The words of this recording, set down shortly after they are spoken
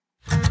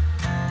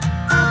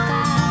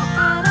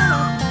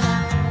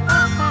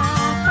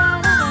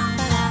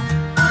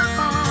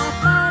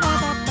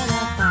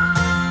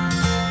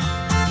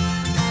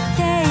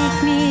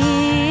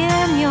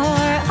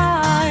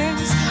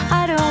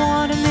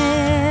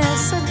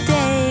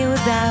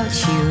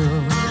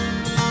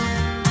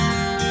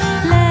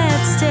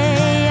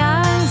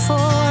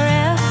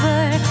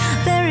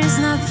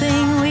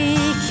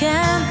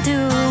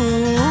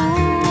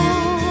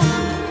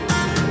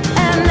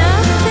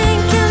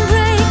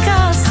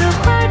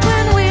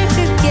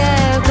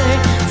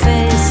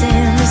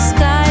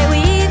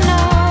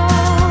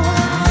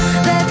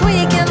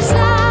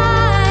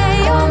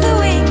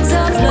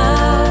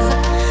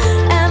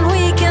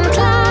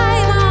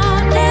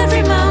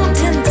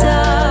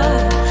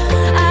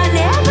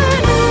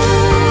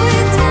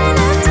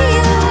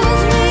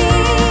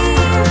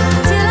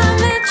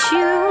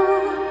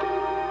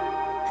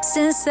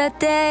that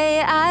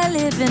day, I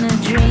live in a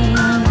dream.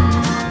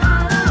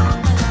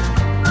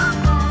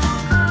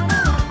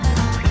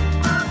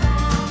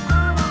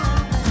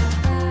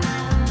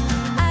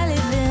 I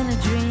live in a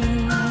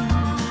dream.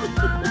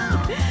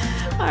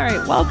 All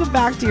right, welcome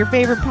back to your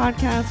favorite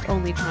podcast,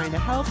 Only Trying to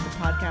Help, the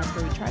podcast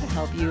where we try to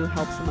help you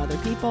help some other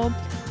people.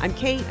 I'm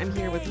Kate. I'm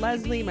here with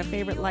Leslie, my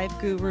favorite life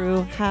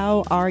guru.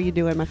 How are you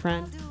doing, my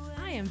friend?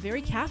 I am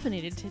very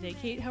caffeinated today.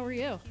 Kate, how are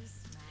you?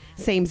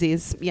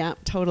 Samesies. Yeah,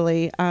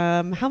 totally.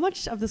 How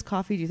much of this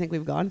coffee do you think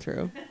we've gone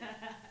through?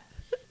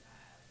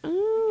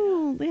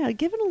 Oh, yeah,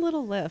 give it a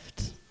little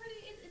lift.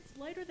 It's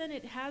lighter than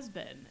it has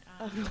been.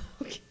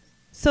 Okay.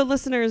 So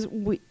listeners,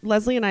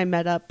 Leslie and I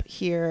met up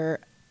here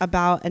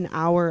about an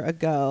hour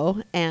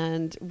ago,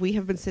 and we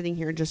have been sitting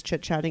here just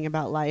chit-chatting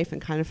about life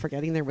and kind of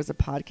forgetting there was a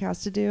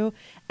podcast to do,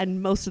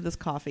 and most of this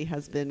coffee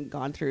has been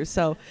gone through.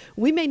 So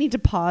we may need to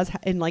pause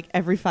in like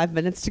every 5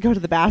 minutes to go to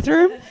the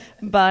bathroom,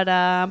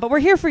 but we're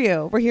here for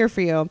you. We're here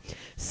for you.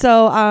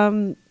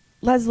 So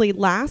Leslie,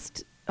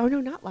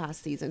 not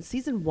last season,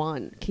 season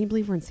 1. Can you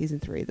believe we're in season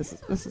 3? This is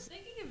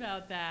Thinking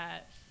about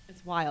that.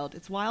 It's wild.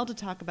 It's wild to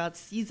talk about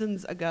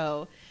seasons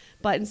ago.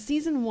 But in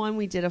season 1,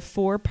 we did a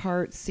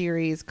 4-part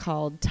series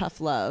called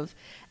Tough Love.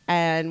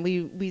 And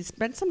we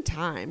spent some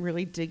time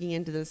really digging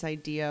into this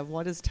idea of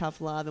what is tough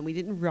love. And we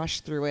didn't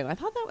rush through it. I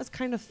thought that was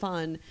kind of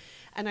fun.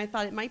 And I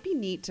thought it might be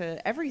neat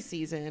to every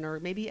season or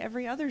maybe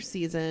every other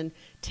season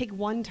take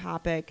one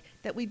topic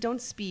that we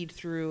don't speed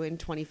through in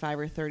 25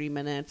 or 30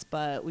 minutes,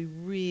 but we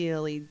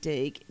really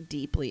dig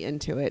deeply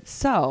into it.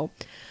 So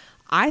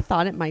I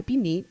thought it might be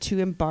neat to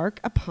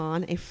embark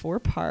upon a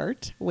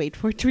 4-part, wait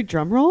for it to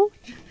drum roll.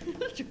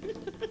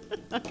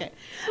 Okay.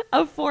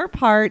 A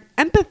 4-part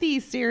empathy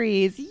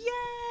series. Yay!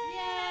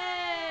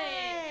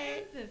 Yay!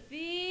 Empathy!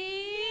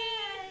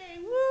 Yay!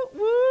 Woo,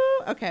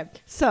 woo. Okay.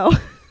 So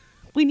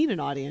we need an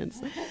audience.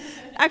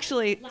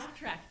 Actually,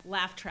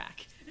 Laugh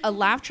track. a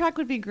laugh track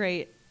would be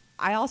great.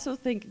 I also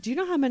think, do you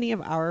know how many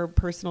of our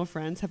personal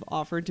friends have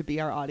offered to be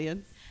our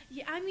audience?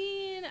 Yeah, I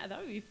mean, that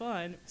would be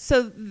fun.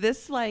 So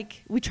this,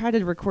 we try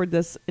to record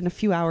this in a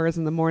few hours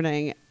in the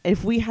morning.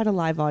 If we had a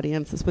live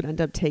audience, this would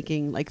end up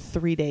taking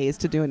 3 days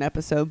to do an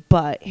episode,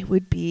 but it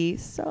would be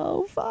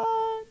so fun.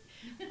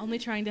 Only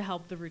trying to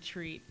help the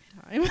retreat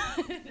time.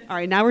 All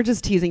right, now we're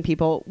just teasing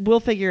people. We'll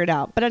figure it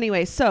out. But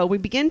anyway, so we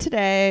begin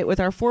today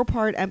with our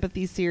 4-part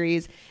empathy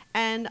series.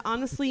 And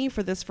honestly,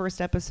 for this first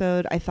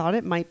episode, I thought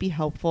it might be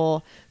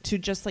helpful to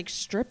just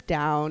strip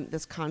down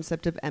this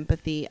concept of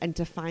empathy and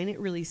define it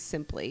really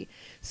simply.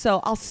 So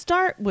I'll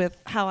start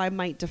with how I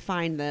might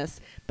define this,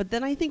 but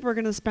then I think we're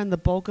going to spend the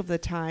bulk of the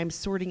time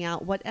sorting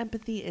out what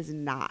empathy is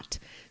not.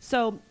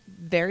 So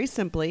very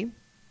simply,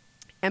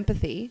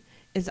 empathy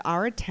is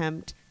our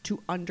attempt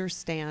to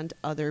understand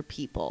other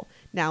people.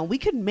 Now, we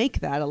could make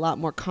that a lot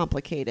more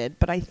complicated,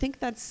 but I think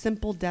that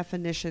simple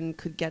definition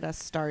could get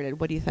us started.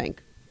 What do you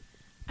think?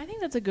 I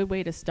think that's a good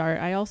way to start.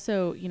 I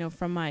also,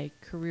 from my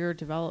career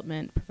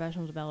development,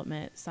 professional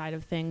development side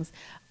of things,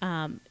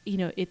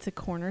 it's a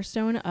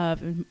cornerstone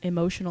of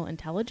emotional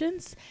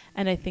intelligence.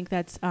 And I think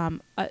that's kind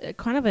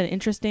of an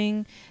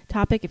interesting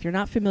topic. If you're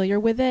not familiar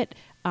with it,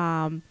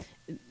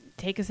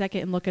 take a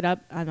second and look it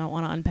up. I don't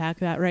want to unpack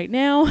that right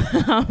now.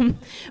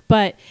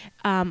 But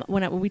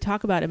when we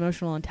talk about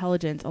emotional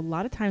intelligence, a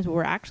lot of times what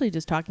we're actually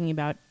just talking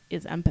about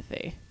is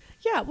empathy.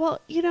 Yeah, well,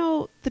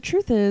 the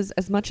truth is,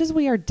 as much as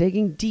we are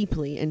digging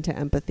deeply into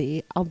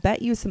empathy, I'll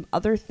bet you some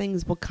other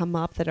things will come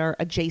up that are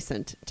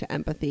adjacent to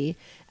empathy,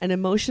 and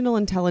emotional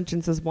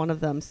intelligence is one of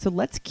them. So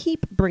let's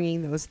keep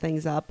bringing those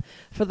things up.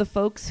 For the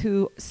folks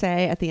who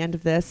say at the end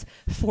of this,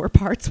 4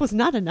 parts was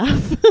not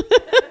enough,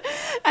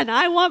 and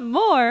I want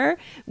more,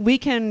 we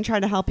can try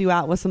to help you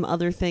out with some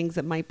other things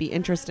that might be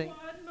interesting.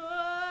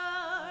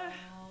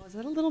 Oh, is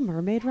that a Little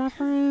Mermaid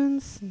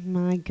reference?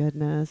 My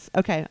goodness.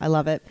 Okay, I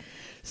love it.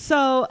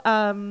 So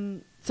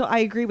I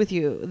agree with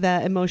you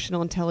that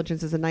emotional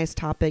intelligence is a nice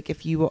topic.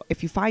 If you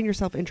find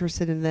yourself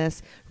interested in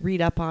this,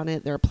 read up on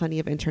it. There are plenty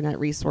of internet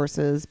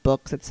resources,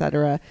 books,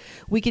 etc.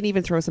 We can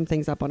even throw some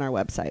things up on our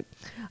website.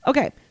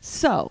 Okay,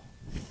 so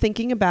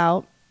thinking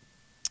about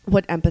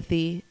what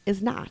empathy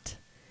is not.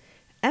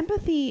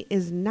 Empathy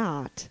is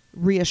not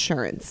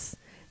reassurance.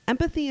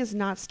 Empathy is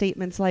not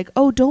statements like,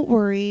 oh, don't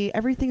worry,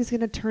 everything's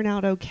going to turn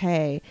out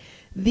okay.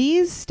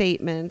 These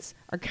statements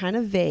are kind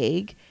of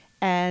vague,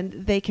 and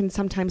they can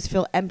sometimes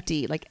feel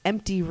empty, like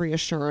empty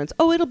reassurance.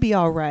 Oh, it'll be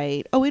all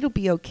right. Oh, it'll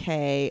be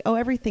okay. Oh,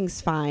 everything's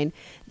fine.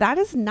 That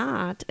is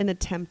not an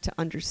attempt to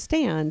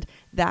understand.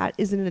 That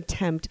is an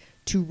attempt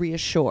to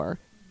reassure.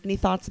 Any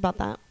thoughts about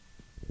that?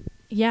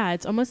 Yeah,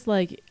 it's almost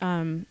like,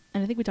 and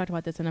I think we talked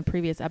about this in a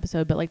previous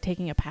episode, but like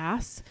taking a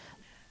pass.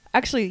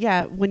 Actually,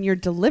 yeah, when you're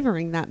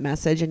delivering that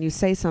message and you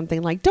say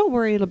something like, don't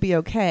worry, it'll be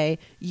okay,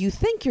 you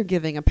think you're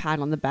giving a pat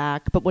on the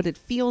back, but what it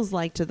feels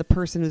like to the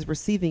person who's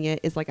receiving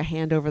it is like a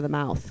hand over the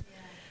mouth.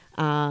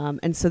 Yeah.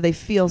 And so they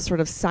feel sort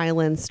of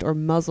silenced or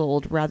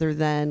muzzled rather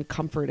than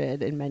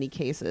comforted in many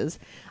cases.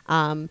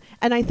 And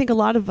I think a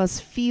lot of us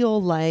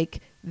feel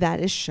like that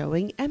is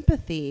showing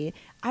empathy.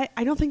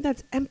 I don't think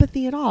that's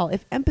empathy at all.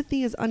 If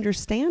empathy is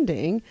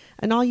understanding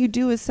and all you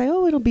do is say,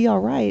 oh, it'll be all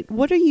right,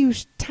 what are you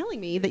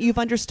telling me that you've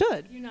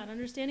understood? You're not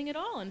understanding at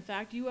all. In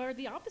fact, you are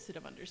the opposite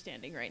of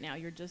understanding right now.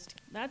 You're just,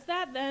 that's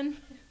that then.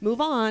 Move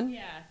on.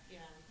 Yeah.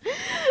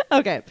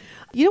 Okay.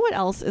 You know what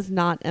else is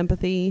not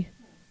empathy?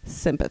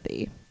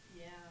 Sympathy.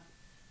 Yeah.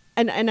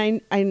 And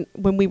I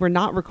when we were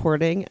not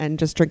recording and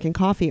just drinking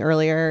coffee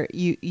earlier,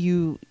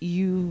 you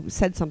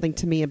said something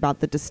to me about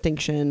the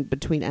distinction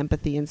between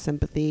empathy and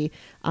sympathy.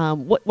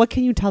 What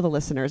can you tell the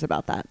listeners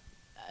about that?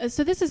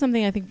 So this is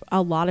something I think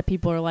a lot of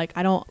people are like,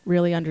 I don't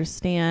really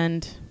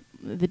understand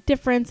the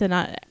difference. And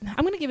I'm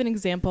going to give an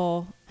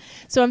example.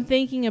 So I'm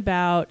thinking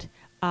about,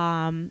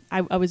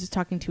 I was just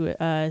talking to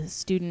a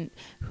student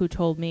who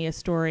told me a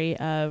story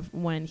of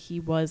when he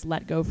was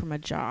let go from a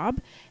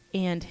job,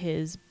 and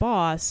his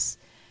boss,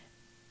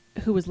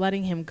 who was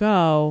letting him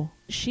go,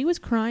 she was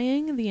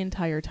crying the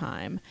entire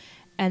time.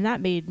 And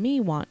that made me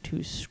want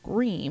to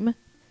scream.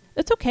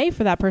 It's okay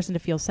for that person to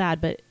feel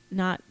sad, but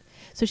not.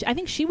 So I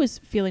think she was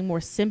feeling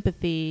more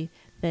sympathy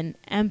than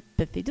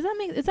empathy.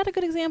 Is that a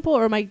good example,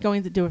 or am I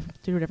going to do a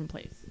different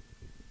place?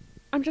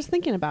 I'm just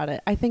thinking about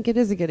it. I think it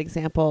is a good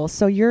example.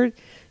 So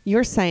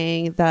you're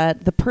saying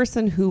that the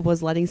person who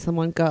was letting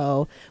someone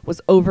go was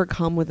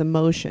overcome with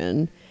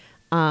emotion,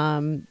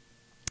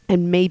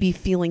 and maybe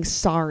feeling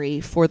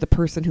sorry for the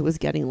person who was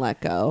getting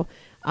let go.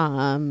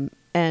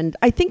 And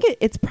I think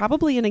it's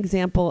probably an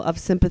example of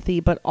sympathy,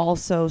 but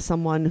also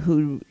someone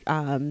who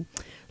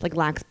like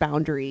lacks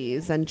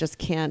boundaries and just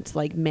can't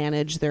like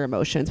manage their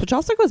emotions, which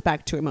also goes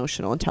back to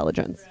emotional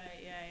intelligence.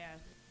 Right, yeah.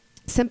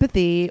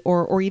 Sympathy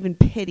or even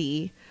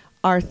pity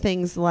are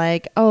things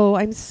like, oh,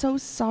 I'm so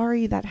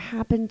sorry that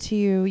happened to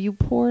you, you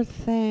poor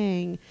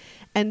thing.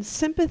 And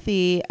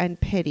sympathy and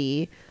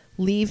pity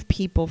leave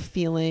people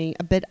feeling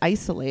a bit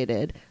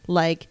isolated,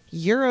 like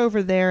you're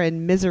over there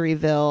in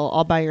Miseryville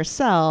all by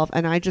yourself,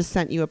 and I just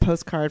sent you a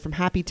postcard from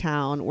Happy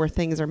Town where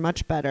things are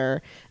much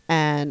better,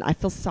 and I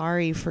feel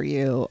sorry for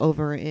you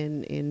over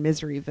in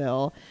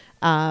Miseryville.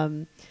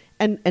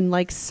 And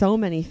like so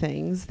many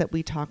things that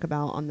we talk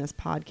about on this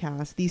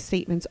podcast, these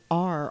statements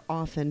are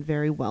often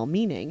very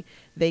well-meaning.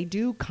 They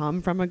do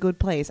come from a good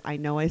place. I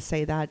know I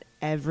say that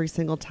every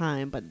single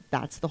time, but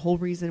that's the whole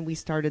reason we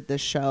started this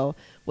show,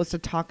 was to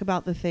talk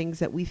about the things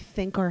that we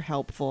think are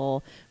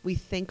helpful, we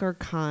think are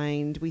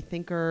kind, we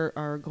think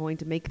are going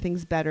to make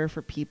things better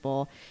for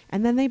people,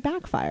 and then they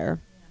backfire.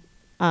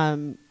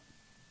 The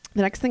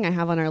next thing I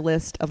have on our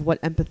list of what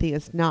empathy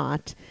is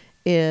not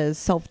is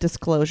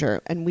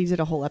self-disclosure, and we did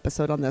a whole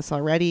episode on this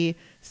already,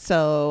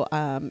 so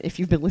if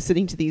you've been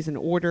listening to these in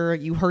order,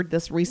 you heard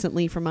this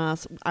recently from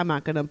us. I'm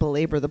not going to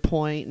belabor the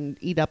point and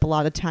eat up a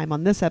lot of time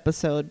on this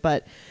episode,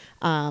 but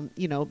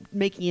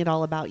making it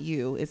all about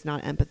you is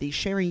not empathy.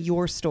 Sharing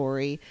your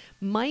story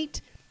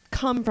might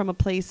come from a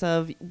place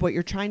of what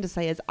you're trying to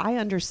say is, I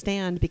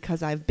understand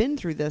because I've been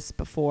through this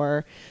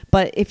before.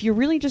 But if you're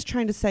really just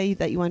trying to say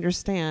that you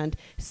understand,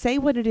 say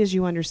what it is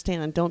you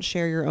understand. Don't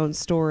share your own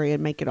story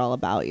and make it all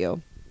about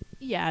you.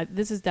 Yeah,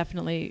 this is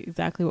definitely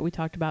exactly what we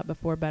talked about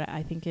before, but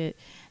I think it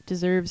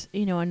deserves,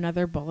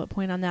 another bullet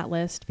point on that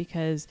list,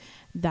 because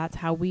that's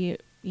how we,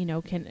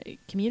 can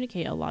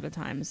communicate a lot of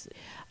times.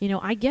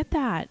 I get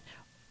that.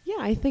 Yeah,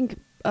 I think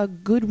a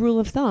good rule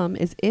of thumb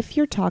is if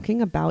you're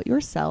talking about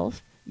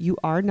yourself, you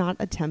are not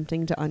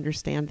attempting to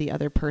understand the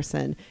other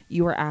person.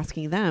 You are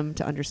asking them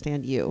to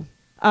understand you.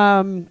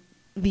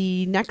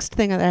 The next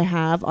thing that I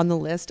have on the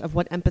list of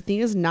what empathy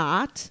is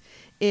not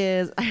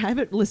is, I have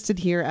it listed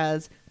here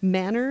as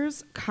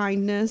manners,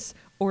 kindness,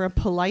 or a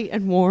polite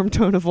and warm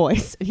tone of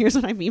voice. And here's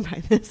what I mean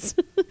by this.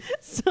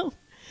 So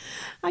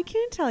I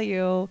can't tell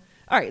you. All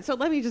right, so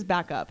let me just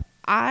back up.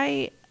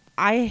 I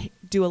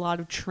do a lot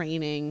of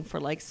training for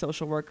like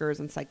social workers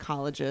and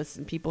psychologists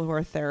and people who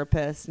are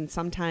therapists, and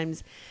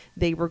sometimes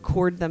they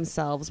record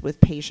themselves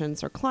with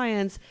patients or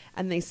clients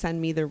and they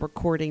send me the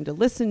recording to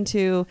listen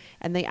to,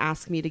 and they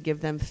ask me to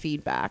give them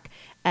feedback.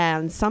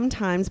 And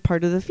sometimes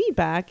part of the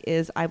feedback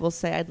is I will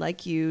say, I'd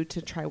like you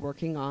to try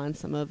working on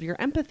some of your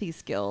empathy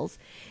skills.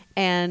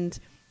 And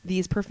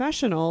these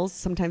professionals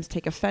sometimes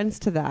take offense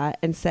to that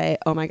and say,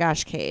 oh my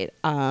gosh, Kate,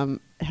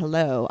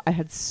 hello, I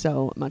had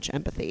so much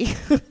empathy.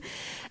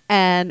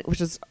 And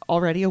which is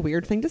already a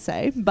weird thing to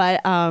say, but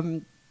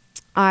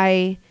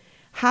I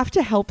have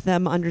to help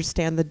them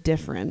understand the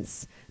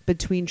difference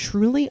between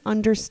truly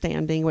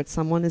understanding what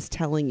someone is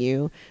telling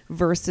you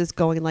versus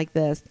going like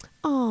this,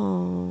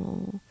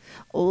 oh,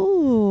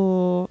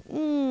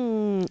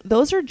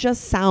 those are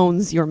just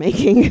sounds you're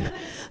making.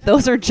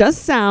 Those are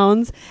just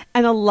sounds.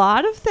 And a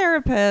lot of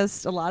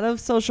therapists, a lot of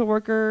social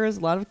workers,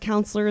 a lot of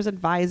counselors,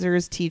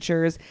 advisors,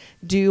 teachers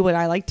do what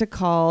I like to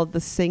call the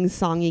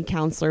sing-songy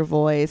counselor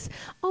voice.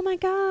 Oh my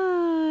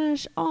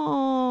gosh.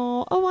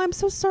 Oh, I'm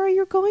so sorry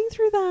you're going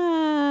through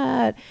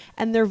that.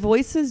 And their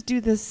voices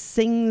do this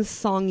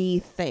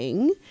sing-songy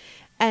thing.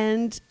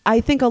 And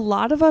I think a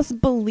lot of us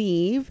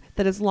believe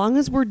that as long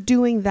as we're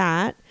doing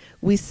that,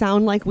 we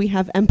sound like we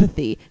have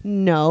empathy.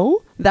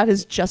 No, that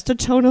is just a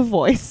tone of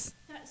voice.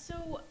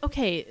 So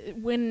okay,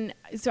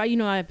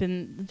 I've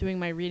been doing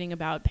my reading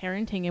about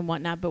parenting and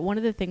whatnot, but one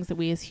of the things that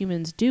we as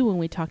humans do when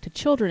we talk to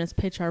children is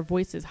pitch our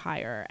voices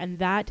higher, and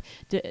that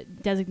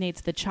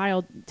designates the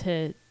child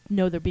to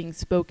know they're being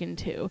spoken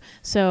to.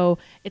 So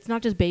it's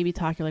not just baby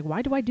talk. You're like,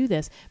 why do I do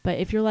this? But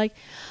if you're like,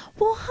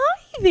 well,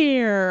 hi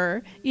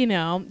there,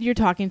 you're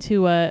talking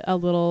to a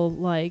little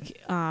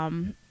like,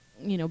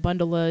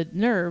 bundle of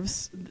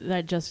nerves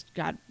that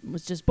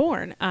was just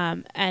born.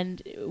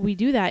 And we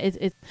do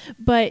that.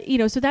 But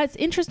so that's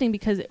interesting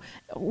because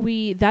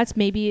that's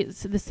maybe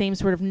it's the same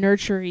sort of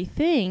nurturing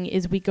thing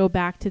is we go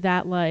back to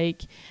that,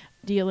 like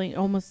dealing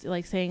almost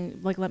like saying,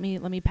 like, let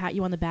me pat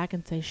you on the back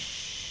and say,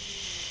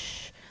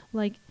 shh,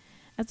 like,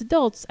 as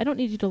adults, I don't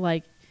need you to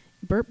like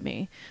burp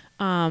me.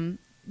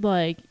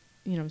 Like,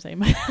 you know what I'm saying?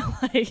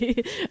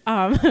 Like,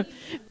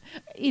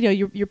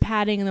 you're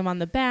patting them on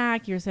the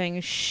back. You're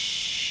saying,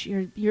 shh,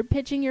 you're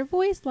pitching your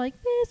voice like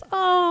this.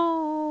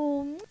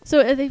 Oh,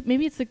 so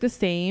maybe it's like the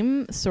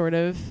same sort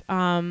of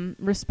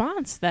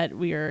response that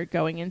we are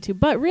going into.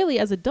 But really,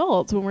 as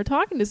adults, when we're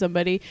talking to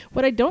somebody,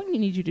 what I don't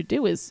need you to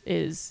do is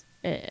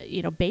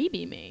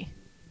baby me.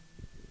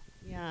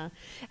 Yeah.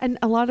 And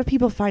a lot of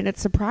people find it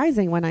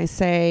surprising when I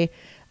say,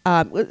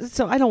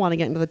 so I don't want to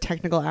get into the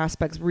technical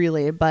aspects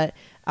really, but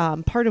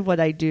part of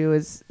what I do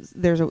is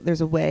there's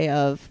a way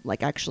of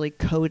like actually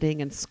coding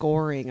and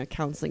scoring a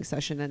counseling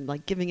session and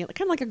like giving it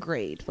kind of like a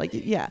grade, like,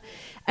 yeah.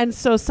 And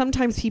so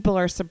sometimes people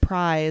are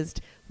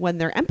surprised when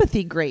their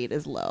empathy grade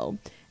is low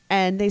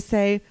and they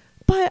say,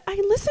 but I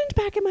listened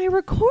back at my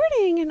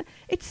recording and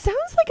it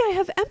sounds like I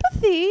have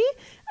empathy.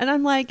 And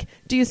I'm like,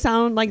 do you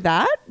sound like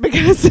that?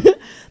 Because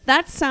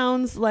that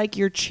sounds like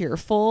you're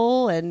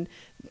cheerful and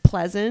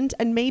pleasant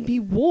and maybe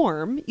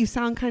warm. You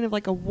sound kind of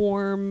like a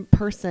warm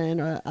person,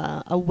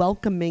 a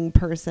welcoming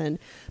person.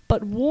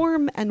 But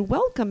warm and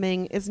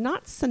welcoming is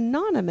not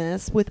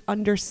synonymous with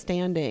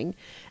understanding.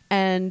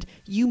 And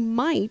you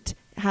might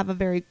have a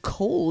very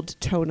cold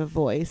tone of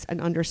voice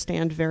and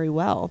understand very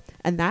well.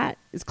 And that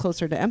is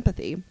closer to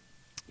empathy.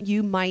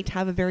 You might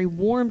have a very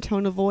warm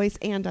tone of voice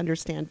and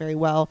understand very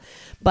well,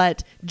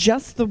 but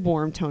just the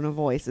warm tone of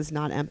voice is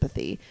not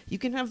empathy. You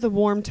can have the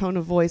warm tone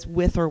of voice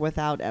with or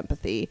without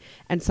empathy,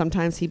 and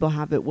sometimes people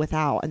have it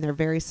without, and they're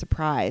very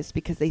surprised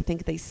because they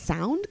think they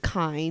sound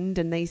kind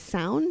and they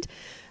sound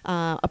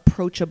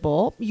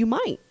approachable. You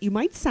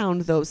might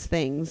sound those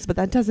things, but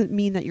that doesn't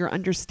mean that you're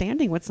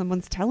understanding what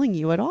someone's telling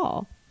you at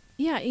all.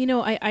 Yeah,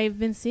 I've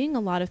been seeing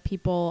a lot of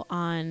people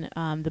on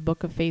the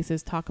Book of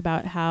Faces talk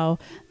about how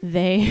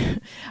they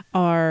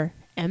are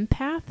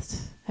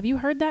empaths. Have you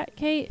heard that,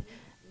 Kate?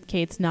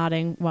 Kate's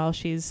nodding while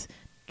she's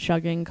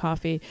chugging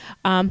coffee.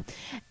 And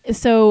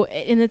it's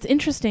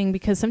interesting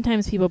because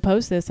sometimes people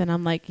post this and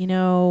I'm like,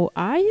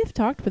 I have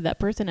talked with that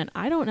person and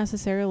I don't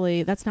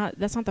necessarily, that's not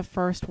the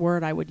first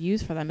word I would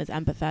use for them is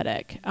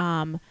empathetic.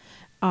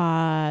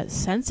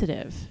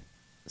 Sensitive,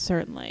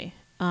 certainly.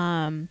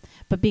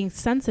 But being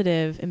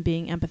sensitive and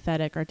being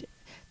empathetic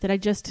did I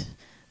just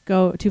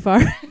go too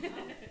far?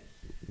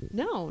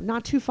 No,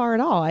 not too far at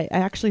all. I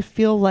actually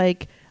feel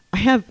like I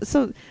have,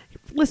 so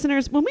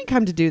listeners, when we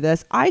come to do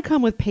this, I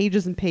come with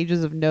pages and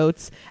pages of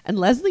notes and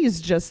Leslie is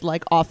just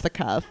like off the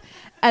cuff.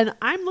 And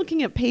I'm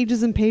looking at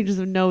pages and pages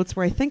of notes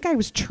where I think I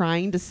was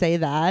trying to say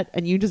that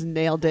and you just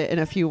nailed it in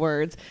a few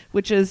words,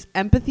 which is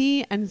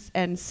empathy and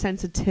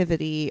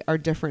sensitivity are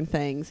different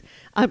things.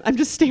 I'm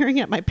just staring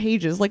at my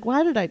pages like,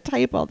 why did I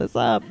type all this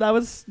up? That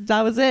was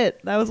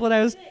it. That was what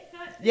I was.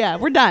 Yeah,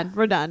 we're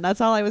done. That's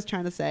all I was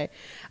trying to say.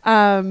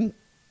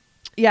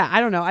 Yeah,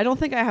 I don't know. I don't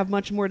think I have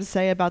much more to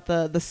say about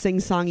the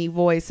sing-songy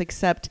voice,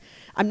 except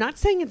I'm not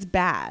saying it's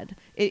bad.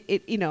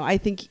 I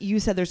think you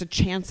said there's a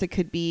chance it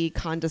could be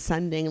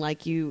condescending,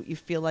 like you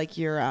feel like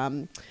you're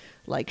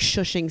like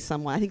shushing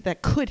someone. I think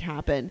that could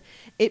happen.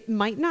 It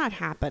might not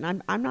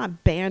happen. I'm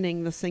not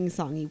banning the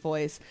sing-songy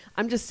voice.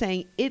 I'm just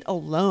saying it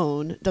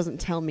alone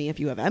doesn't tell me if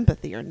you have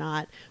empathy or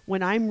not.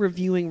 When I'm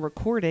reviewing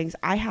recordings,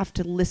 I have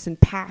to listen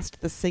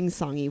past the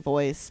sing-songy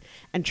voice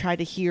and try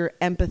to hear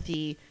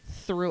empathy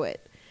through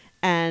it.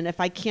 And if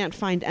I can't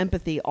find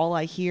empathy, all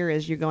I hear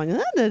is you're going,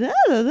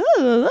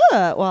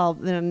 well,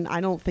 then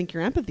I don't think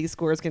your empathy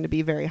score is going to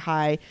be very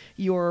high.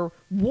 Your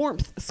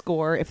warmth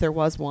score, if there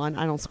was one,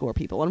 I don't score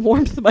people on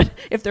warmth, but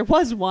if there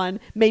was one,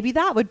 maybe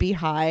that would be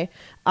high.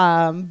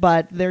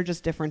 But they're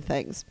just different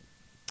things.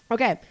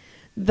 Okay.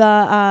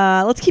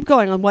 Let's keep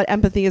going on what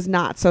empathy is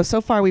not. So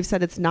far we've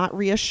said it's not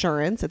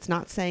reassurance. It's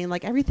not saying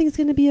like everything's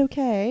going to be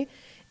okay.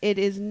 It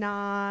is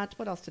not,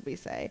 what else did we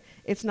say?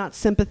 It's not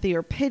sympathy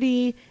or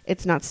pity.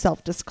 It's not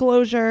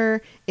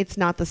self-disclosure. It's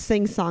not the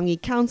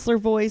sing-songy counselor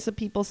voice that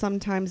people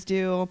sometimes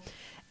do.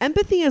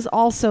 Empathy is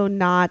also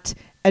not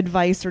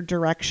advice or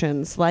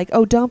directions like,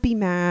 oh, don't be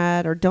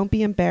mad or don't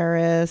be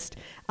embarrassed.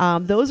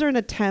 Those are an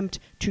attempt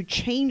to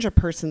change a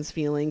person's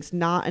feelings,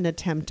 not an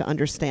attempt to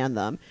understand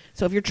them.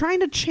 So if you're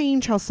trying to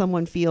change how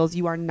someone feels,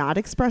 you are not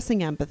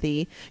expressing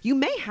empathy. You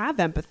may have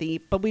empathy,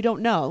 but we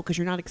don't know because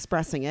you're not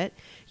expressing it.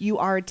 You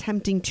are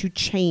attempting to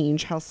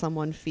change how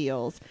someone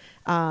feels.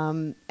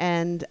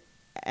 And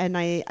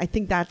I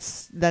think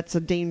that's a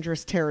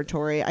dangerous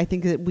territory. I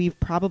think that we've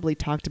probably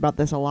talked about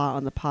this a lot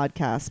on the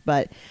podcast,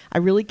 but I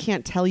really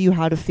can't tell you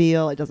how to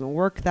feel. It doesn't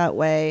work that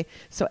way.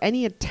 So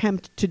any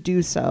attempt to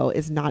do so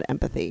is not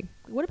empathy.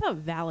 What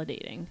about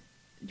validating?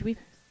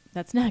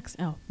 That's next.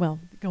 Oh, well,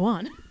 go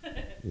on.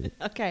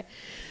 Okay.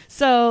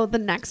 So the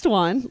next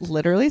one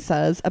literally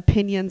says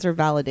opinions or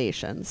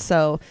validations.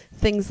 So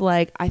things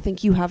like, I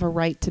think you have a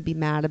right to be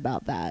mad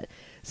about that.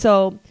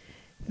 So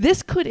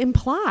this could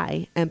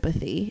imply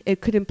empathy.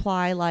 It could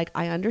imply like,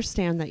 I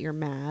understand that you're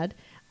mad.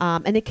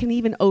 And it can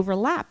even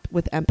overlap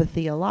with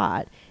empathy a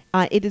lot.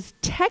 It is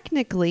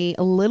technically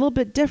a little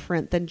bit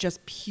different than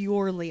just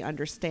purely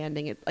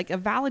understanding it. Like a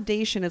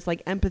validation is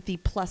like empathy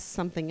plus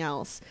something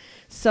else.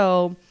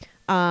 So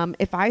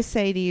if I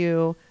say to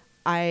you,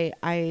 I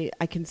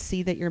can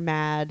see that you're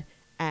mad,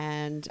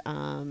 and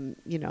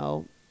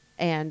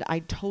and I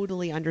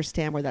totally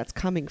understand where that's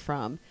coming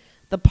from.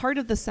 The part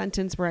of the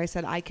sentence where I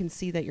said I can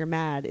see that you're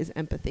mad is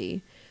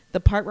empathy.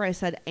 The part where I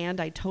said and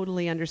I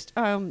totally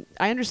understand,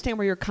 I understand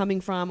where you're coming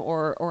from,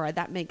 or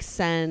that makes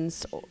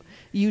sense. Or,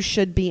 you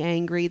should be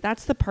angry.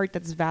 That's the part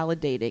that's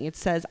validating. It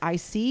says I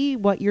see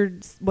what you're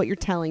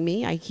telling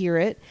me. I hear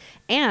it,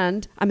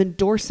 and I'm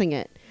endorsing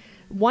it.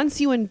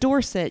 Once you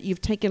endorse it,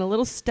 you've taken a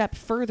little step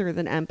further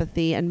than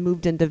empathy and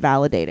moved into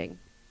validating.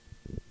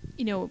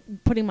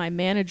 Putting my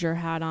manager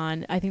hat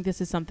on, I think this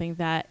is something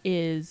that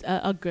is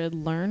a good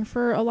learn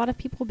for a lot of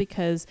people,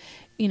 because,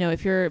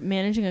 if you're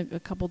managing a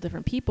couple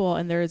different people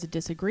and there is a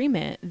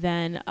disagreement,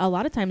 then a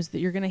lot of times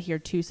you're going to hear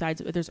two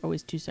sides. There's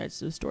always two sides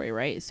to the story,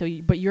 right? So,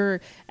 if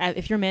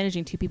you're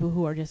managing two people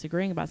who are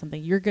disagreeing about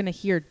something, you're going to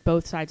hear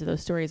both sides of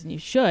those stories, and you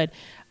should.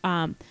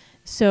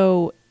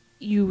 So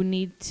you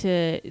need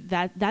to,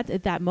 that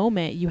at that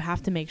moment, you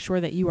have to make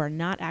sure that you are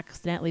not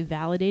accidentally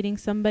validating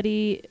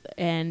somebody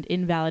and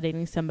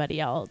invalidating somebody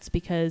else.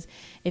 Because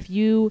if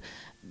you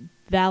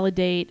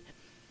validate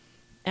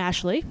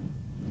Ashley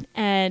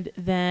and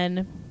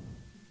then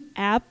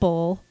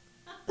Apple,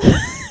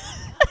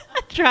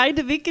 trying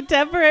to be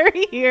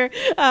contemporary here,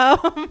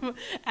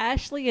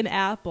 Ashley and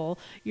Apple,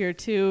 your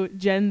two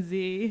Gen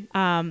Z,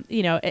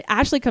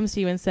 Ashley comes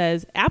to you and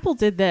says, Apple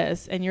did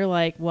this. And you're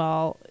like,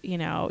 well, you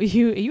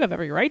have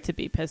every right to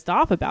be pissed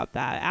off about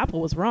that.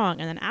 Apple was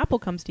wrong. And then Apple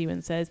comes to you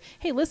and says,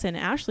 hey, listen,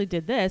 Ashley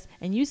did this.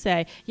 And you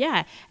say,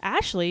 yeah,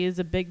 Ashley is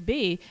a big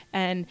B.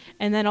 And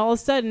then all of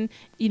a sudden,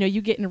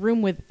 you get in a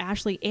room with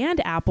Ashley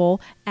and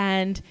Apple,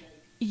 and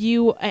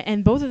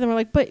both of them are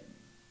like, but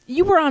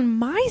you were on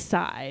my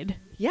side.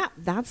 Yeah,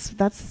 that's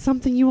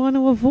something you want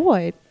to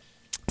avoid.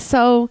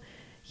 So,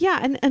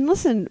 yeah, and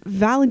listen,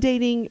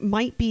 validating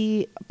might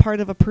be part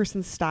of a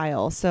person's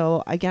style.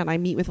 So, again, I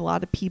meet with a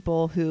lot of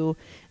people who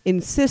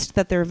insist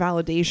that their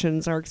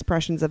validations are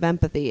expressions of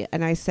empathy.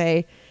 And I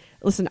say,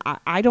 listen,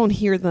 I don't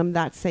hear them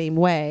that same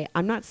way.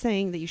 I'm not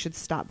saying that you should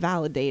stop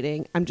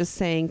validating. I'm just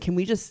saying, can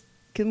we just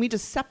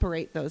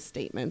separate those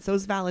statements?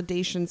 Those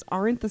validations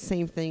aren't the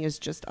same thing as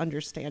just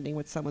understanding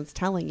what someone's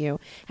telling you.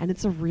 And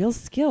it's a real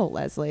skill,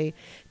 Leslie,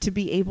 to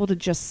be able to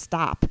just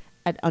stop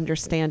at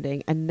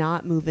understanding and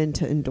not move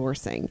into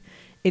endorsing.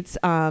 It's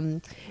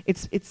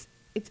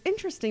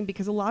interesting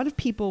because a lot of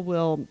people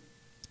will,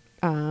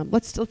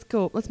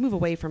 let's move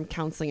away from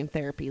counseling and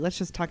therapy. Let's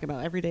just talk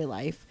about everyday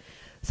life.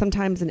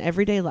 Sometimes in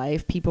everyday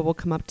life, people will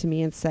come up to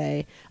me and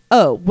say,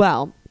 oh,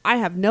 well, I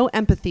have no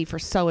empathy for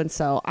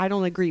so-and-so. I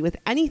don't agree with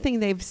anything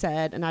they've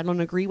said, and I don't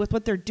agree with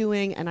what they're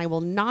doing, and I will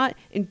not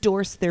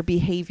endorse their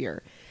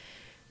behavior.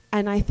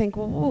 And I think,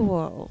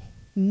 whoa.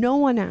 No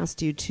one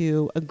asked you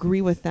to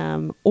agree with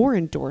them or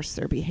endorse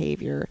their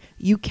behavior.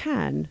 You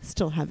can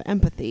still have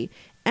empathy.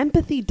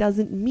 Empathy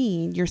doesn't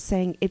mean you're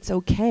saying it's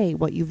okay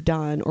what you've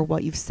done or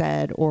what you've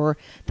said, or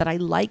that I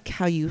like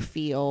how you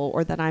feel,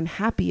 or that I'm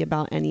happy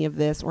about any of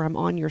this, or I'm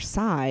on your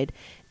side.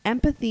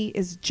 Empathy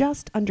is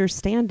just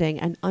understanding,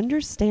 and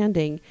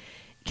understanding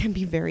can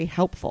be very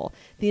helpful.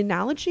 The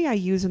analogy I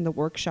use in the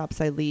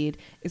workshops I lead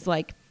is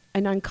like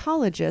an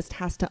oncologist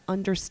has to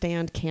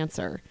understand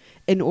cancer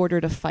in order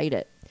to fight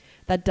it.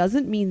 That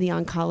doesn't mean the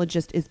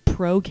oncologist is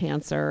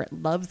pro-cancer,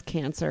 loves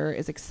cancer,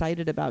 is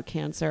excited about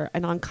cancer.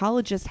 An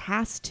oncologist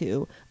has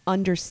to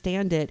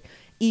understand it,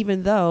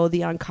 even though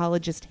the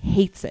oncologist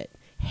hates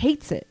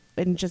it,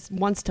 and just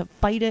wants to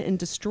fight it and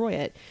destroy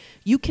it.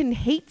 You can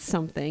hate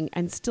something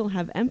and still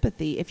have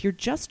empathy if you're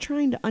just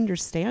trying to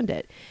understand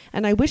it.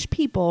 And I wish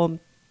people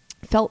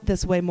felt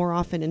this way more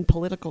often in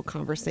political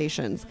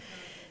conversations.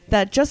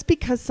 That just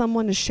because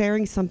someone is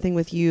sharing something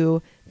with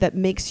you that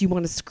makes you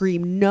want to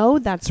scream, no,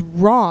 that's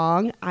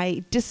wrong,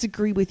 I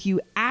disagree with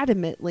you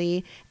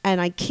adamantly,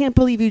 and I can't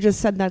believe you just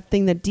said that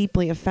thing that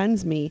deeply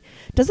offends me,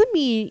 doesn't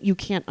mean you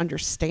can't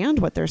understand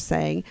what they're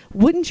saying.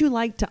 Wouldn't you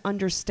like to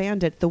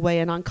understand it the way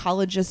an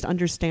oncologist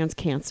understands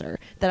cancer?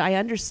 That I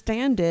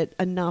understand it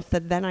enough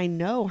that then I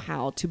know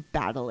how to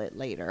battle it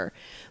later.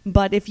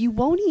 But if you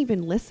won't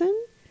even listen,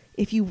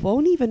 if you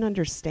won't even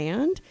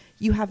understand,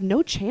 you have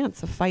no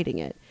chance of fighting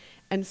it.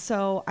 And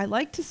so I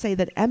like to say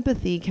that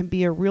empathy can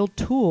be a real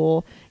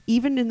tool,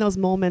 even in those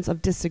moments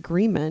of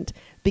disagreement,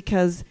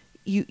 because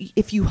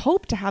if you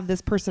hope to have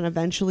this person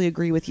eventually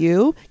agree with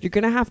you, you're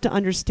going to have to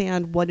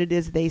understand what it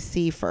is they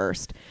see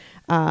first.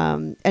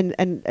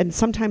 And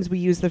sometimes we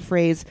use the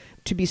phrase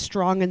to be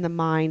strong in the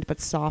mind, but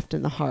soft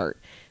in the heart.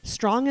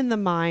 Strong in the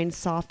mind,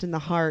 soft in the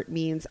heart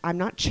means I'm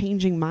not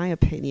changing my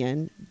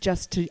opinion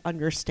just to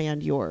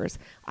understand yours.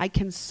 I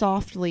can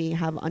softly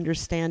have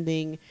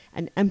understanding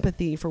and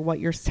empathy for what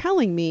you're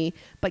telling me,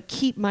 but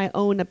keep my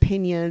own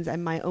opinions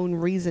and my own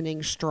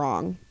reasoning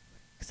strong.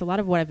 So a lot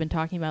of what I've been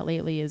talking about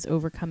lately is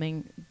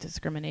overcoming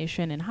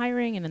discrimination in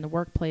hiring and in the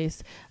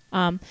workplace.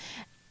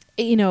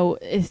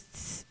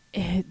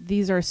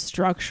 These are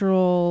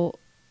structural,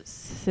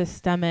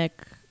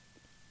 systemic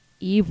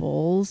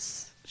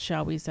evils,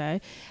 shall we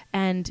say,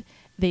 and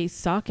they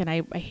suck, and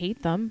I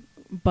hate them.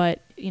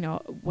 But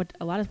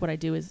what I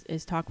do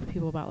is talk with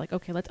people about, like,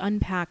 okay, let's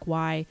unpack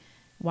why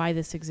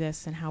this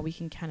exists and how we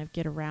can kind of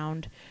get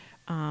around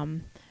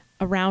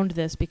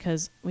this,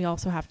 because we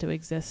also have to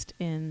exist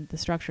in the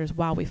structures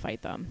while we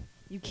fight them.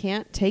 You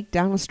can't take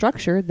down a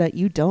structure that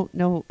you don't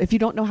know if you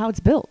don't know how it's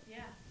built.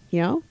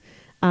 Yeah.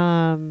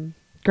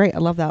 Great. I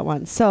love that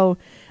one. So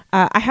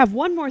I have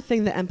one more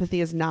thing that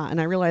empathy is not, and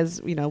I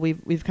realize,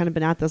 we've kind of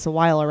been at this a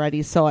while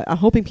already, so I'm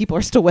hoping people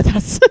are still with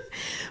us.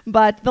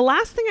 But the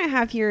last thing I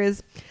have here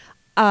is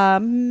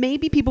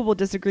maybe people will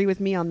disagree with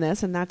me on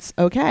this, and that's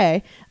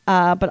okay.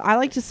 But I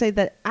like to say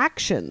that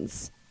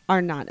actions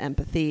are not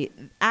empathy.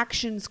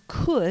 Actions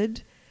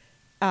could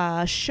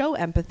show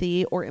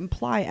empathy or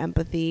imply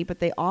empathy, but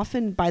they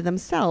often by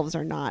themselves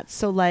are not.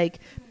 So like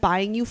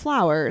buying you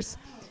flowers.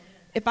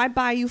 If I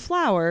buy you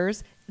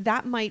flowers,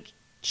 that might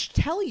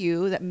tell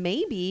you that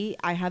maybe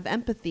I have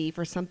empathy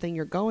for something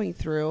you're going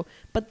through,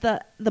 but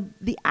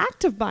the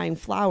act of buying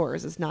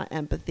flowers is not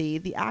empathy.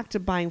 The act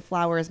of buying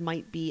flowers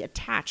might be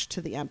attached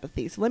to the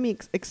empathy. So let me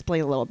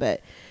explain a little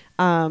bit.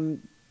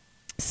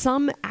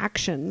 Some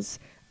actions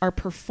are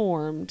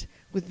performed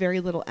with very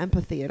little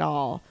empathy at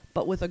all,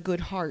 but with a good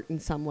heart in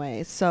some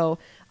ways. So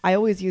I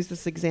always use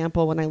this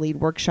example when I lead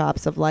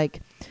workshops of,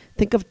 like,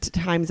 think of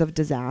times of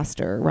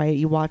disaster, right?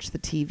 You watch the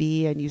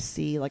TV and you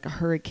see like a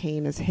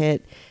hurricane is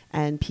hit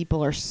and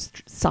people are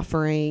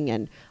suffering,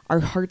 and our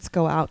hearts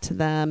go out to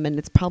them. And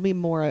it's probably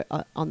more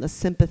on the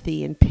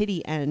sympathy and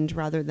pity end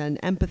rather than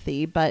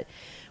empathy. But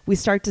we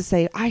start to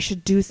say, I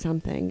should do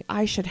something.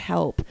 I should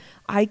help.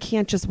 I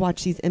can't just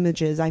watch these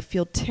images. I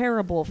feel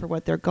terrible for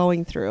what they're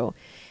going through.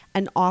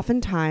 And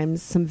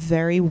oftentimes some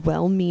very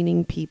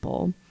well-meaning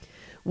people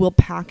will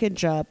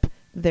package up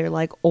their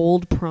like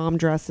old prom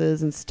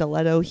dresses and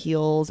stiletto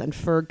heels and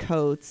fur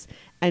coats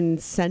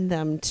and send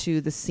them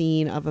to the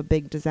scene of a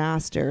big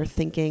disaster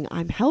thinking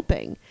I'm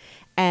helping.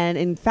 And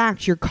in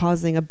fact, you're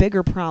causing a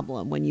bigger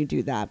problem when you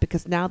do that,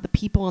 because now the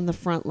people on the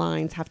front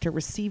lines have to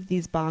receive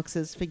these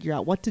boxes, figure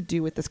out what to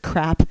do with this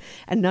crap,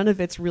 and none of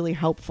it's really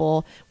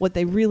helpful. What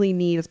they really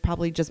need is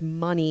probably just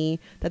money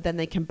that then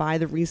they can buy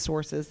the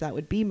resources that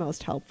would be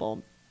most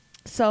helpful.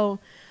 So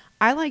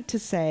I like to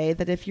say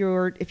that if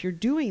you're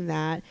doing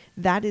that,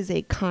 that is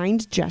a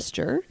kind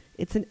gesture.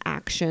 It's an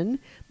action,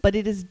 but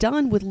it is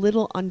done with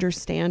little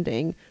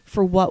understanding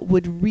for what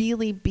would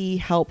really be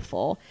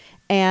helpful.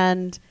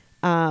 And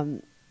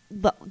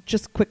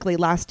just quickly,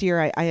 last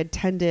year I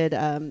attended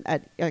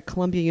at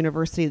Columbia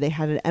University. They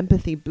had an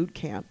empathy boot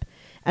camp.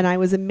 And I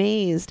was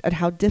amazed at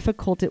how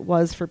difficult it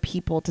was for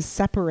people to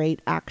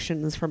separate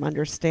actions from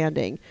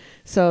understanding.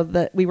 So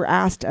that we were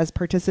asked as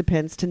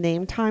participants to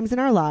name times in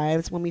our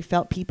lives when we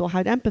felt people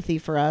had empathy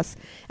for us.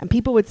 And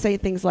people would say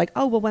things like,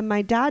 oh, well, when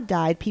my dad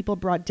died, people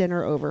brought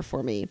dinner over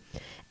for me.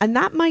 And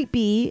that might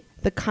be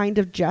the kind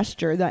of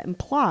gesture that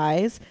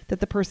implies that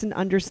the person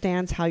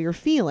understands how you're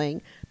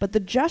feeling. But the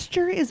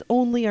gesture is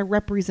only a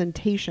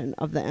representation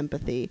of the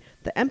empathy.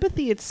 The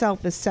empathy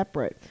itself is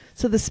separate.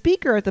 So the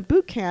speaker at the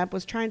boot camp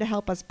was trying to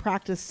help us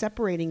practice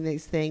separating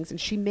these things, and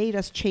she made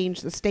us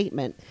change the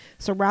statement.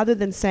 So rather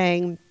than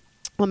saying,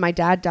 when my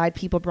dad died,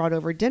 people brought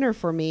over dinner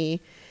for me,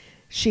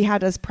 she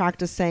had us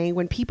practice saying,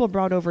 when people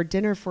brought over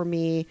dinner for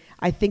me,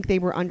 I think they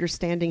were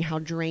understanding how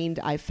drained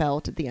I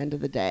felt at the end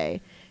of the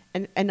day.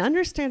 And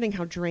understanding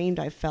how drained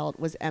I felt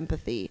was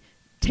empathy.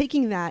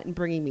 Taking that and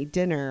bringing me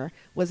dinner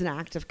was an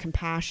act of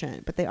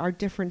compassion, but they are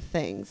different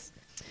things.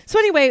 So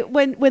anyway,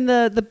 when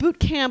the boot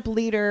camp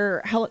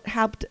leader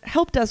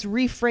helped us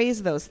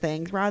rephrase those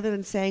things, rather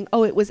than saying,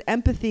 oh, it was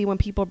empathy when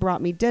people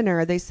brought me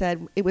dinner, they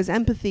said it was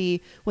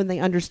empathy when they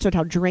understood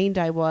how drained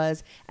I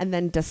was and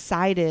then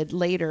decided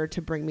later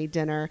to bring me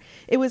dinner.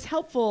 It was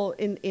helpful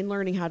in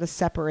learning how to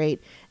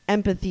separate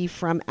empathy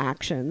from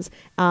actions,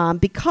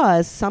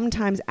 because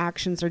sometimes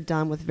actions are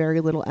done with very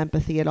little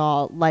empathy at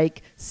all,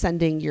 like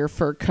sending your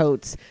fur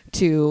coats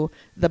to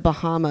the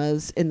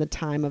Bahamas in the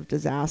time of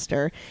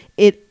disaster.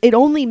 It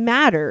only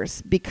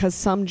matters because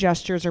some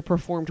gestures are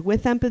performed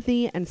with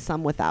empathy and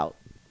some without.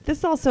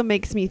 This also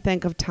makes me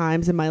think of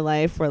times in my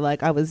life where,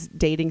 like, I was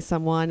dating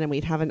someone and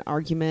we'd have an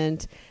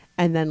argument,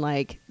 and then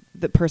like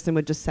the person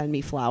would just send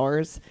me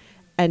flowers,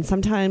 and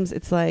sometimes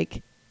it's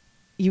like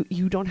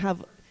you don't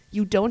have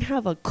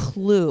a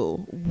clue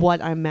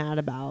what I'm mad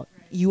about.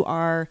 You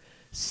are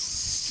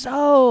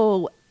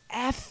so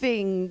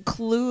effing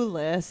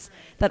clueless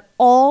that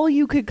all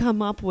you could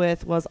come up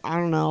with was, I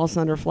don't know, I'll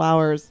send her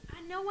flowers.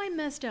 I know I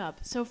messed up.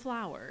 So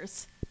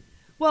flowers.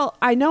 Well,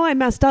 I know I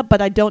messed up,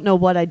 but I don't know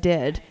what I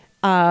did.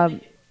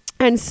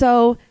 And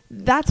so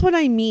that's what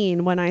I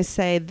mean when I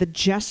say the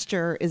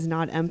gesture is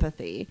not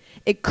empathy.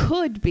 It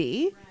could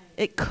be. Right.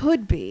 It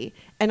could be.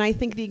 And I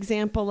think the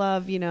example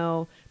of,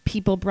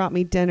 people brought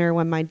me dinner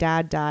when my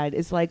dad died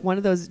is like one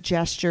of those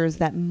gestures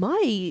that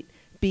might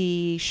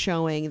be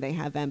showing they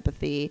have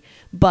empathy.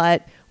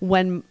 But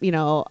when,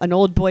 an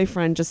old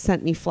boyfriend just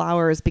sent me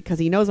flowers because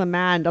he knows I'm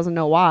mad and doesn't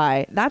know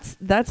why, that's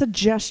a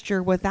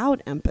gesture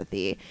without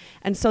empathy.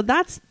 And so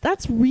that's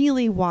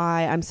really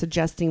why I'm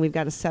suggesting we've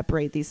got to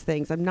separate these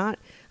things. I'm not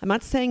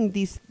saying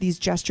these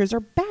gestures are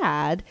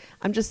bad.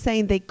 I'm just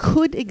saying they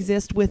could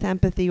exist with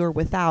empathy or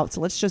without.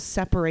 So let's just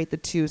separate the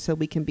two so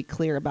we can be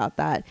clear about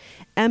that.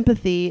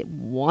 Empathy,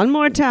 one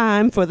more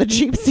time for the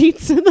cheap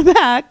seats in the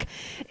back,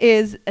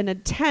 is an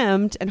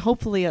attempt, and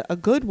hopefully a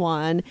good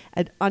one,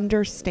 at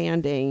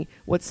understanding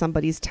what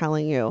somebody's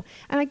telling you.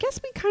 And I guess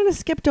we kind of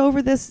skipped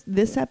over this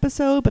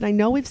episode, but I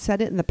know we've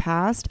said it in the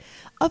past.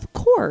 Of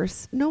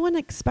course, no one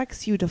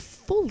expects you to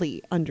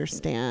fully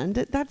understand.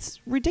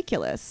 That's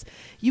ridiculous.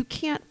 You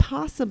can't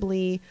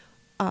possibly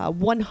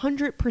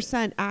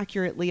 100%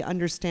 accurately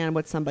understand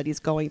what somebody's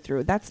going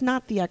through. That's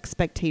not the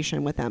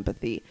expectation with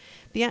empathy.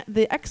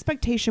 The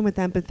expectation with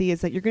empathy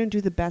is that you're going to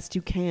do the best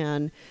you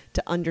can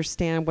to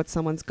understand what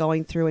someone's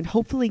going through and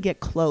hopefully get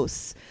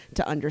close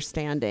to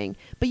understanding.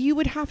 But you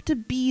would have to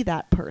be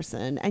that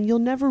person, and you'll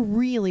never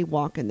really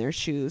walk in their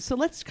shoes. So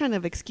let's kind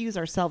of excuse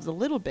ourselves a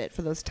little bit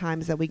for those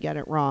times that we get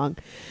it wrong.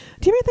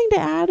 Do you have anything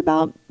to add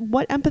about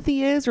what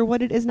empathy is or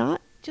what it is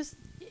not? Just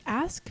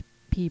ask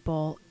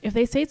people if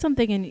they say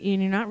something and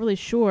you're not really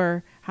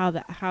sure how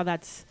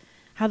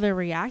they're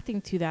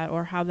reacting to that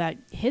or how that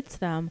hits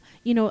them.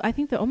 I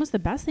think that almost the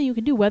best thing you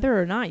can do, whether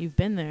or not you've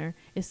been there,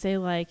 is say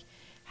like,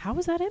 how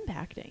is that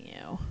impacting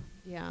you?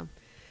 Yeah.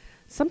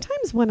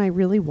 Sometimes when I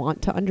really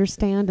want to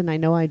understand and I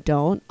know I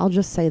don't, I'll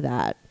just say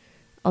that.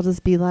 I'll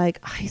just be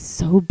like, I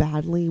so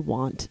badly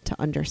want to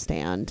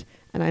understand.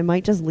 And I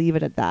might just leave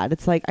it at that.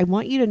 It's like, I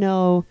want you to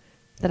know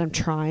that I'm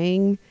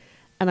trying.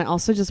 And I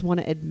also just want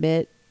to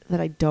admit that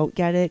I don't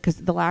get it, because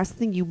the last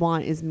thing you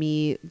want is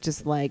me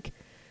just like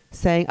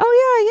saying,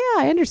 oh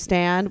yeah, I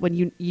understand,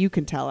 when you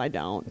can tell I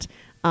don't.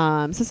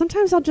 So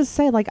sometimes I'll just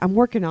say like, I'm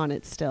working on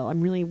it still. I'm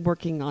really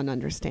working on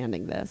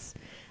understanding this.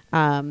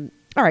 All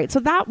right. So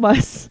that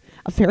was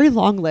a very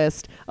long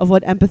list of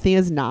what empathy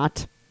is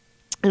not,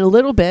 and a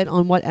little bit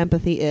on what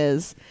empathy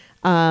is.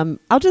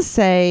 I'll just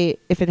say,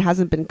 if it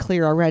hasn't been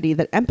clear already,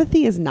 that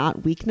empathy is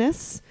not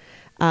weakness.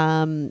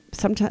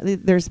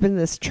 Sometimes there's been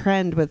this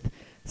trend with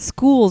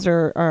schools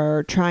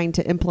are trying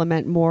to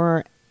implement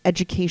more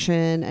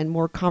education and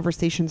more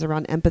conversations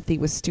around empathy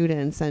with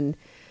students. And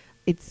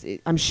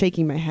I'm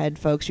shaking my head,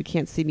 folks. You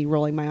can't see me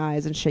rolling my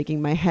eyes and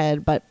shaking my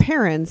head, but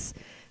parents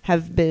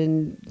have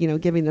been,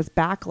 giving this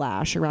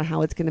backlash around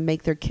how it's going to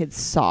make their kids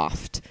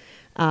soft.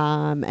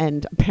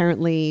 And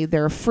apparently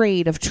they're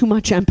afraid of too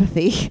much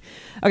empathy.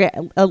 Okay.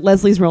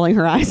 Leslie's rolling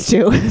her eyes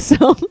too.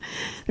 So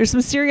there's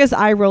some serious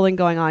eye rolling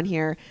going on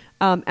here.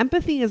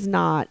 Empathy is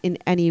not in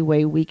any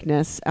way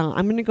weakness.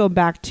 I'm going to go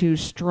back to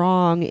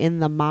strong in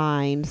the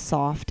mind,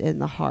 soft in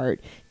the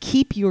heart.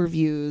 Keep your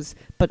views,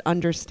 but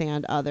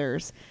understand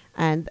others.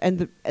 And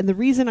the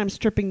reason I'm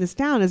stripping this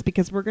down is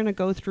because we're going to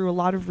go through a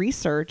lot of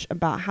research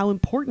about how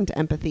important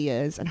empathy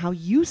is and how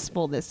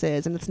useful this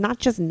is. And it's not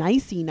just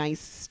nice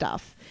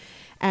stuff.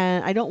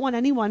 And I don't want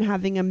anyone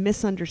having a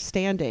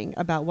misunderstanding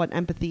about what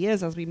empathy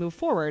is as we move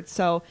forward.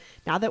 So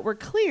now that we're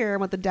clear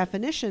what the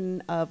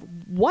definition of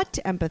what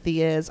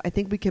empathy is, I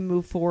think we can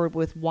move forward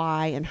with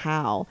why and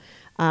how.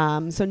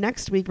 So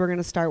next week, we're going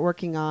to start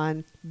working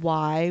on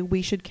why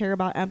we should care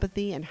about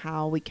empathy and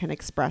how we can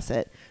express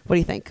it. What do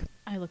you think?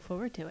 I look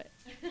forward to it.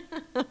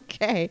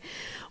 Okay.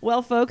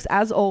 Well, folks,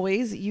 as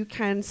always, you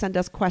can send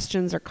us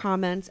questions or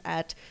comments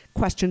at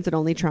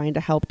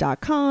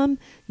questions@onlytryingtohelp.com.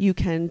 You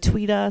can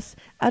tweet us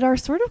at our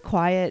sort of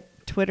quiet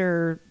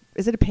Twitter.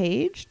 Is it a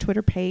page?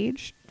 Twitter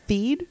page?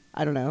 Feed?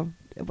 I don't know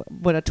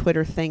what a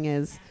Twitter thing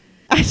is.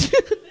 I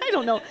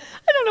don't know.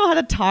 I don't know how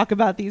to talk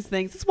about these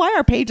things. That's why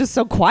our page is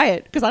so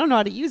quiet, because I don't know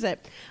how to use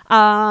it.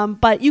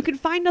 But you can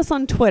find us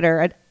on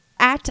Twitter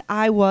at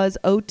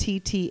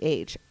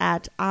IWasOTTH,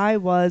 at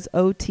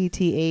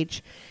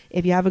IWasOTTH.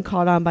 If you haven't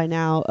caught on by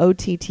now,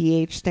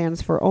 OTTH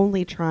stands for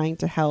Only Trying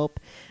to Help.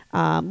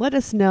 Let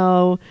us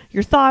know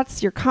your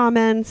thoughts, your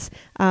comments,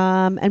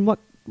 and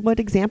what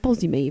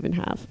examples you may even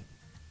have.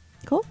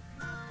 Cool?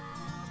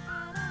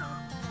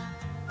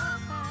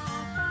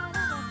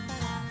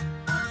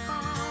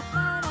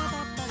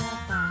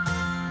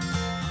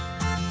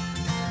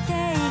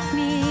 Take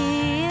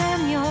me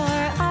in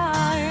your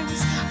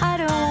arms. I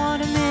don't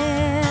want to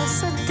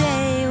miss a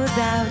day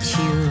without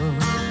you.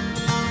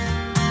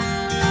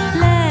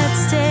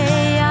 Let's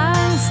stay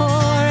young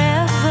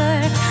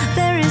forever.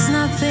 There is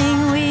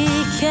nothing we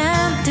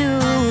can't do.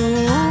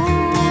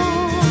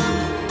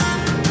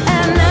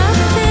 And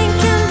nothing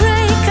can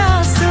break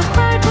us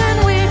apart.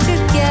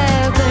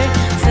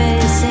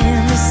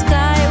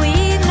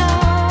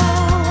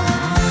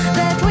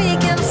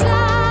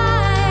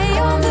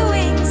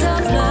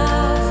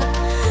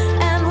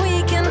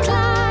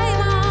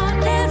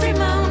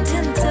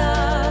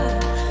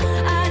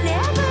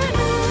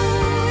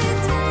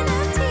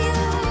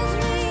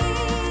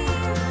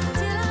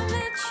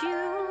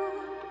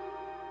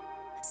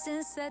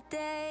 that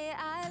day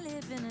I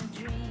live in a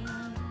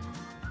dream.